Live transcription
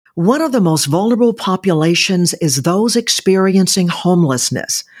One of the most vulnerable populations is those experiencing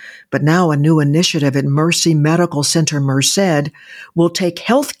homelessness. But now a new initiative at Mercy Medical Center Merced will take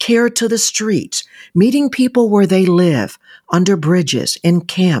health care to the streets, meeting people where they live, under bridges, in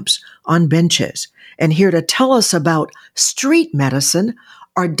camps, on benches. And here to tell us about street medicine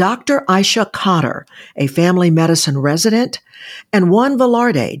are Dr. Aisha Cotter, a family medicine resident, and Juan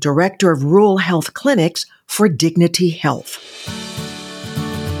Velarde, Director of Rural Health Clinics for Dignity Health.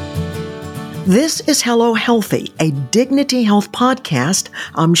 This is Hello Healthy, a Dignity Health podcast.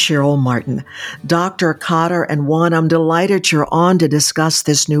 I'm Cheryl Martin. Dr. Cotter and Juan, I'm delighted you're on to discuss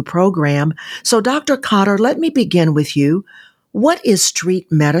this new program. So, Dr. Cotter, let me begin with you. What is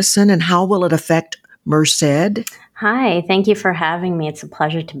street medicine and how will it affect Merced? Hi, thank you for having me. It's a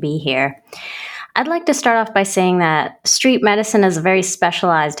pleasure to be here. I'd like to start off by saying that street medicine is a very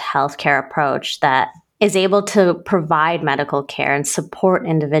specialized healthcare approach that is able to provide medical care and support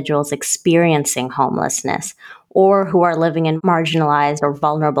individuals experiencing homelessness or who are living in marginalized or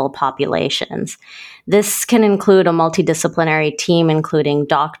vulnerable populations. This can include a multidisciplinary team, including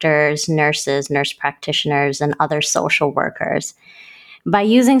doctors, nurses, nurse practitioners, and other social workers. By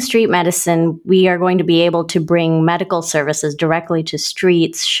using street medicine, we are going to be able to bring medical services directly to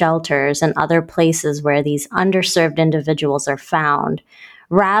streets, shelters, and other places where these underserved individuals are found,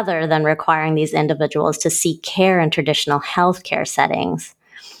 rather than requiring these individuals to seek care in traditional healthcare settings.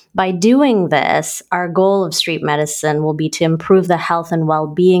 By doing this, our goal of street medicine will be to improve the health and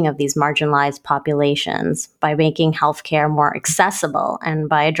well-being of these marginalized populations by making healthcare more accessible and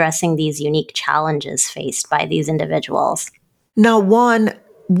by addressing these unique challenges faced by these individuals. Now, Juan,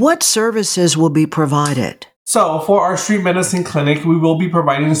 what services will be provided? So for our street medicine clinic, we will be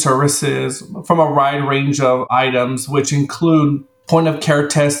providing services from a wide range of items, which include point of care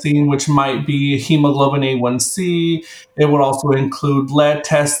testing, which might be hemoglobin A1C. It would also include lead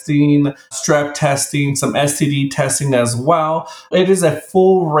testing, strep testing, some STD testing as well. It is a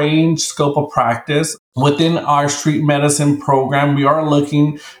full range scope of practice. Within our street medicine program, we are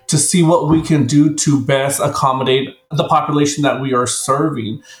looking to see what we can do to best accommodate the population that we are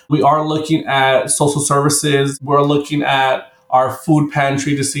serving. We are looking at social services. We're looking at our food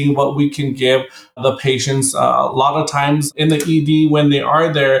pantry to see what we can give the patients. A lot of times in the ED, when they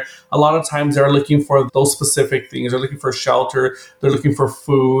are there, a lot of times they're looking for those specific things. They're looking for shelter. They're looking for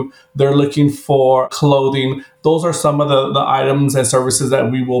food. They're looking for clothing. Those are some of the items and services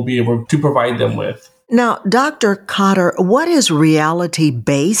that we will be able to provide them with. Now, Dr. Cotter, what is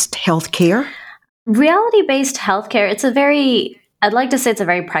reality-based healthcare? Reality-based healthcare, I'd like to say it's a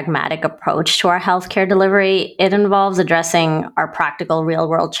very pragmatic approach to our healthcare delivery. It involves addressing our practical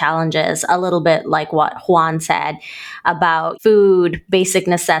real-world challenges, a little bit like what Juan said about food, basic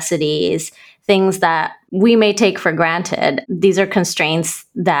necessities, things that we may take for granted. These are constraints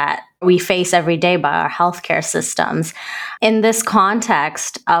that we face every day by our healthcare systems. In this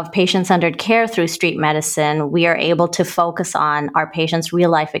context of patient-centered care through street medicine, we are able to focus on our patients'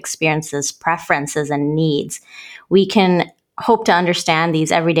 real-life experiences, preferences, and needs. We can hope to understand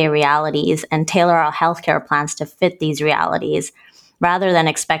these everyday realities and tailor our healthcare plans to fit these realities, rather than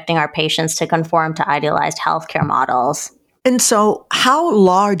expecting our patients to conform to idealized healthcare models. And so, how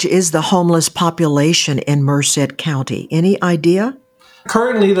large is the homeless population in Merced County? Any idea?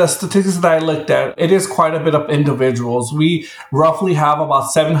 Currently, the statistics that I looked at, it is quite a bit of individuals. We roughly have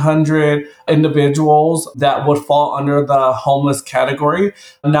about 700 individuals that would fall under the homeless category.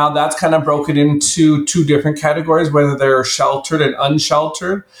 Now, that's kind of broken into two different categories, whether they're sheltered and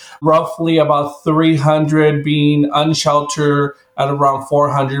unsheltered. Roughly about 300 being unsheltered and around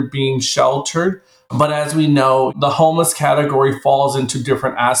 400 being sheltered. But as we know, the homeless category falls into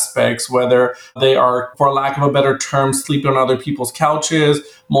different aspects, whether they are, for lack of a better term, sleeping on other people's couches,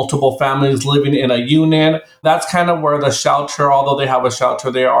 multiple families living in a unit. That's kind of where the shelter, although they have a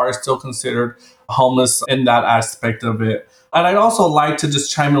shelter, they are still considered homeless in that aspect of it. And I'd also like to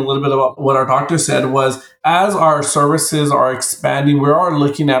just chime in a little bit about what our doctor said was, as our services are expanding, we are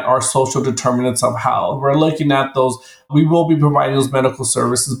looking at our social determinants of health. We're looking at those, we will be providing those medical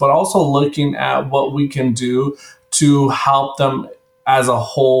services, but also looking at what we can do to help them as a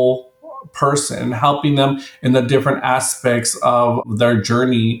whole person, helping them in the different aspects of their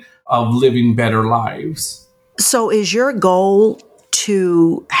journey of living better lives. So is your goal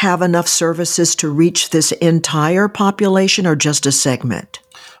to have enough services to reach this entire population or just a segment?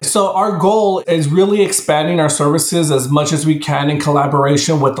 So our goal is really expanding our services as much as we can in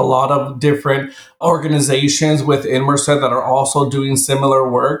collaboration with a lot of different organizations within Merced that are also doing similar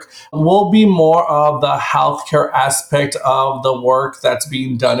work. We'll be more of the healthcare aspect of the work that's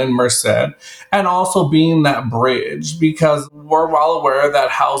being done in Merced and also being that bridge because we're well aware that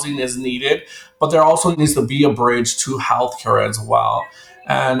housing is needed, but there also needs to be a bridge to healthcare as well.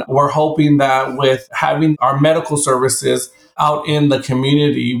 And we're hoping that with having our medical services out in the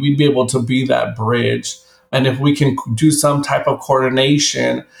community, we'd be able to be that bridge. And if we can do some type of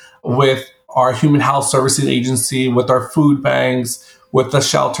coordination with our human health services agency, with our food banks, with the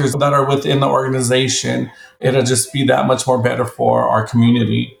shelters that are within the organization, it'll just be that much more better for our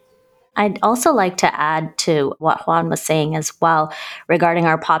community. I'd also like to add to what Juan was saying as well regarding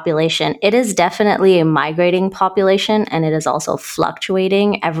our population. It is definitely a migrating population and it is also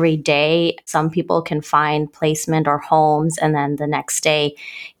fluctuating every day. Some people can find placement or homes, and then the next day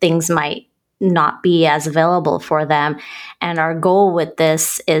things might not be as available for them. And our goal with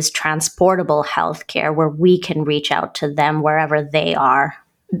this is transportable healthcare where we can reach out to them wherever they are.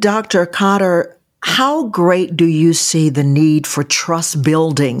 Dr. Cotter, how great do you see the need for trust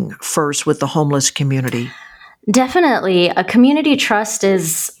building first with the homeless community? Definitely. A community trust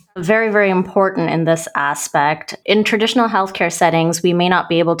is very, very important in this aspect. In traditional healthcare settings, we may not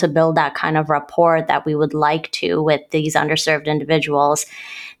be able to build that kind of rapport that we would like to with these underserved individuals.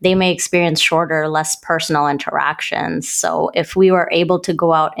 They may experience shorter, less personal interactions. So if we were able to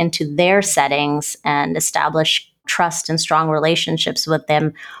go out into their settings and establish trust and strong relationships with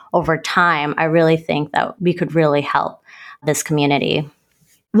them over time, I really think that we could really help this community.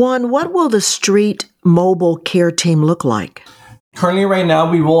 Juan, what will the street mobile care team look like? Currently, right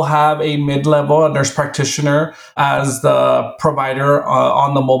now, we will have a mid-level, a nurse practitioner as the provider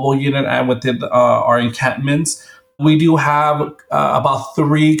on the mobile unit and within our encampments. We do have about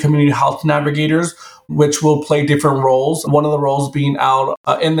 3 community health navigators, which will play different roles. One of the roles being out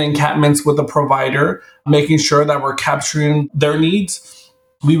in the encampments with the provider, making sure that we're capturing their needs.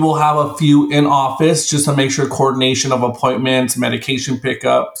 We will have a few in office just to make sure coordination of appointments, medication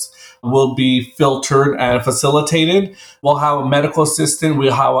pickups will be filtered and facilitated. We'll have a medical assistant.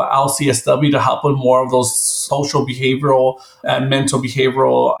 We'll have an LCSW to help with more of those social behavioral and mental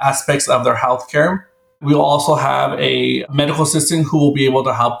behavioral aspects of their healthcare. We'll also have a medical assistant who will be able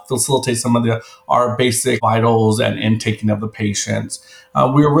to help facilitate some of our basic vitals and intaking of the patients.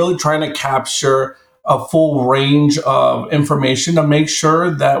 We're really trying to capture a full range of information to make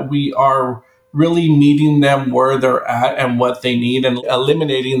sure that we are really meeting them where they're at and what they need and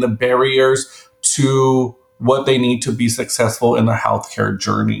eliminating the barriers to what they need to be successful in their healthcare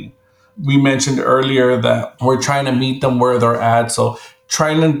journey. We mentioned earlier that we're trying to meet them where they're at. So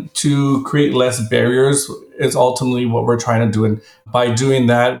trying to create less barriers is ultimately what we're trying to do. And by doing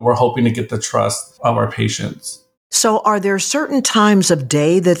that, we're hoping to get the trust of our patients. So are there certain times of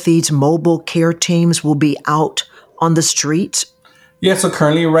day that these mobile care teams will be out on the streets? Yeah, so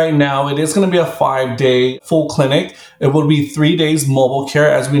currently right now, it is going to be a 5-day full clinic. It will be 3 days mobile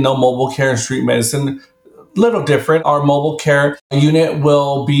care. As we know, mobile care and street medicine, little different. Our mobile care unit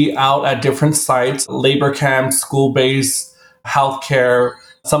will be out at different sites, labor camps, school-based healthcare,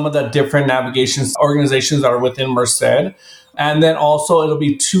 some of the different navigation organizations that are within Merced. And then also it'll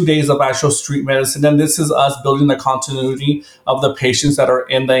be 2 days of actual street medicine. And this is us building the continuity of the patients that are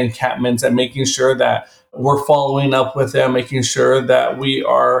in the encampments and making sure that we're following up with them, making sure that we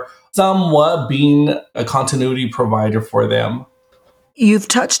are somewhat being a continuity provider for them. You've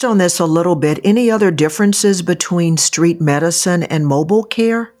touched on this a little bit. Any other differences between street medicine and mobile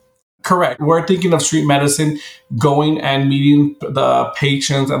care? Correct. We're thinking of street medicine going and meeting the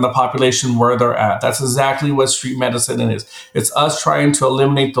patients and the population where they're at. That's exactly what street medicine is. It's us trying to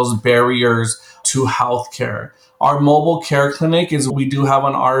eliminate those barriers to healthcare. Our mobile care clinic is we do have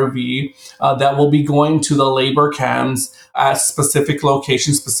an RV that will be going to the labor camps at specific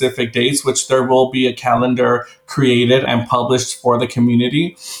locations, specific dates, which there will be a calendar created and published for the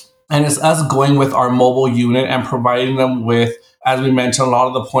community. And it's us going with our mobile unit and providing them with, as we mentioned, a lot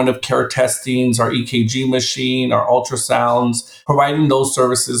of the point of care testings, our EKG machine, our ultrasounds, providing those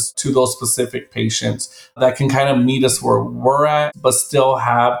services to those specific patients that can kind of meet us where we're at, but still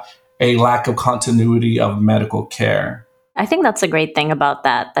have a lack of continuity of medical care. I think that's a great thing about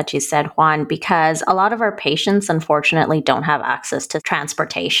that you said, Juan, because a lot of our patients, unfortunately, don't have access to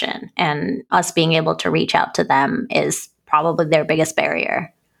transportation, and us being able to reach out to them is probably their biggest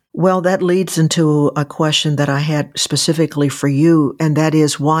barrier. Well, that leads into a question that I had specifically for you, and that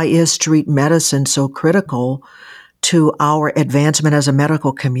is, why is street medicine so critical to our advancement as a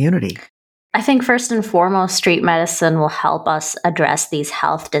medical community? I think first and foremost, street medicine will help us address these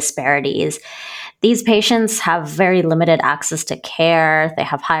health disparities. These patients have very limited access to care. They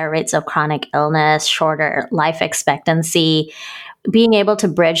have higher rates of chronic illness, shorter life expectancy. Being able to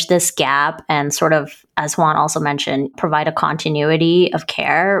bridge this gap and sort of, as Juan also mentioned, provide a continuity of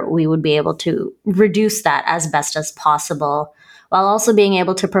care, we would be able to reduce that as best as possible, while also being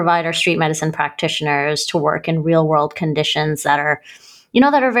able to provide our street medicine practitioners to work in real world conditions that are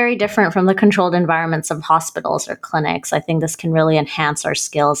very different from the controlled environments of hospitals or clinics. I think this can really enhance our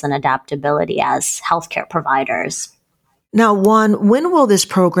skills and adaptability as healthcare providers. Now, Juan, when will this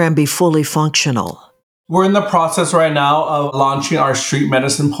program be fully functional? We're in the process right now of launching our street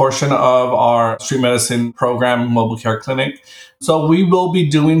medicine portion of our street medicine program, Mobile Care Clinic. So we will be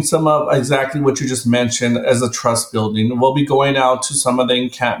doing some of exactly what you just mentioned as a trust building. We'll be going out to some of the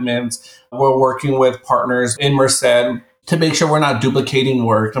encampments. We're working with partners in Merced to make sure we're not duplicating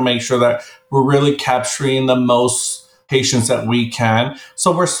work, to make sure that we're really capturing the most patients that we can.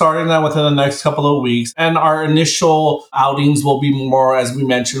 So we're starting that within the next couple of weeks. And our initial outings will be more, as we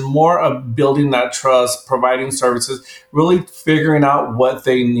mentioned, more of building that trust, providing services, really figuring out what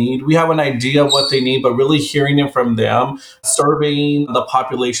they need. We have an idea of what they need, but really hearing it from them, surveying the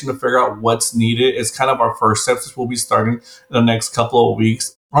population to figure out what's needed is kind of our first steps. We'll be starting in the next couple of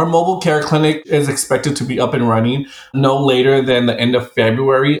weeks. Our mobile care clinic is expected to be up and running no later than the end of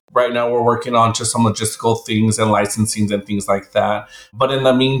February. Right now, we're working on just some logistical things and licensing and things like that. But in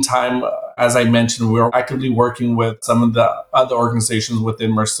the meantime, as I mentioned, we're actively working with some of the other organizations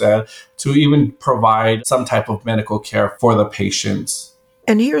within Merced to even provide some type of medical care for the patients.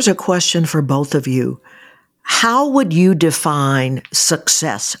 And here's a question for both of you. How would you define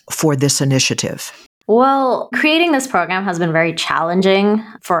success for this initiative? Well, creating this program has been very challenging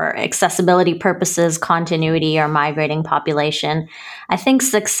for accessibility purposes, continuity, or migrating population. I think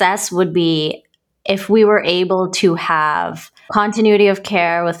success would be if we were able to have continuity of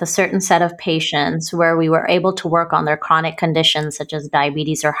care with a certain set of patients where we were able to work on their chronic conditions such as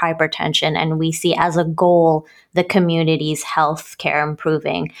diabetes or hypertension, and we see as a goal the community's health care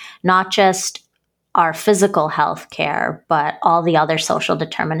improving, not just our physical health care, but all the other social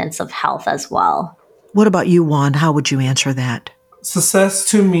determinants of health as well. What about you, Juan? How would you answer that? Success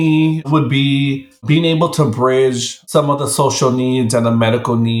to me would be being able to bridge some of the social needs and the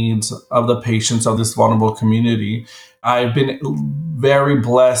medical needs of the patients of this vulnerable community. I've been very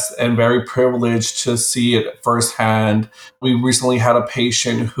blessed and very privileged to see it firsthand. We recently had a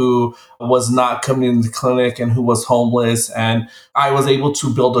patient who was not coming into the clinic and who was homeless. And I was able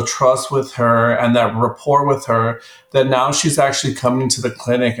to build a trust with her and that rapport with her that now she's actually coming to the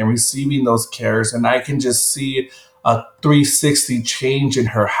clinic and receiving those cares. And I can just see a 360 change in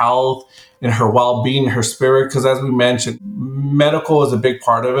her health, in her well-being, her spirit. Because as we mentioned, medical is a big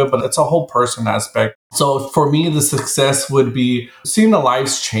part of it, but it's a whole person aspect. So for me, the success would be seeing the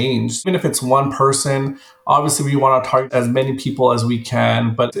lives change. Even if it's one person, obviously we want to target as many people as we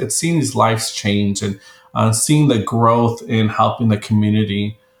can, but it's seeing these lives change and seeing the growth in helping the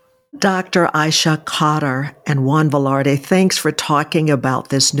community. Dr. Aisha Khader and Juan Velarde, thanks for talking about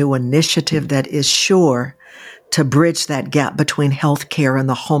this new initiative that is sure to bridge that gap between healthcare and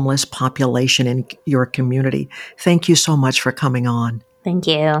the homeless population in your community. Thank you so much for coming on. Thank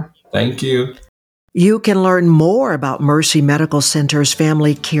you. Thank you. You can learn more about Mercy Medical Center's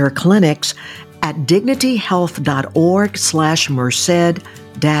family care clinics at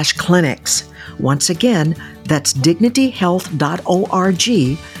dignityhealth.org/Merced-clinics. Once again, that's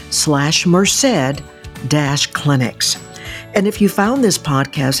dignityhealth.org/Merced-clinics. And if you found this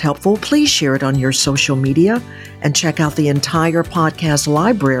podcast helpful, please share it on your social media and check out the entire podcast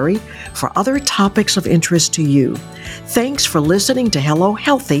library for other topics of interest to you. Thanks for listening to Hello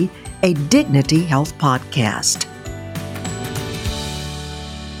Healthy, a Dignity Health podcast.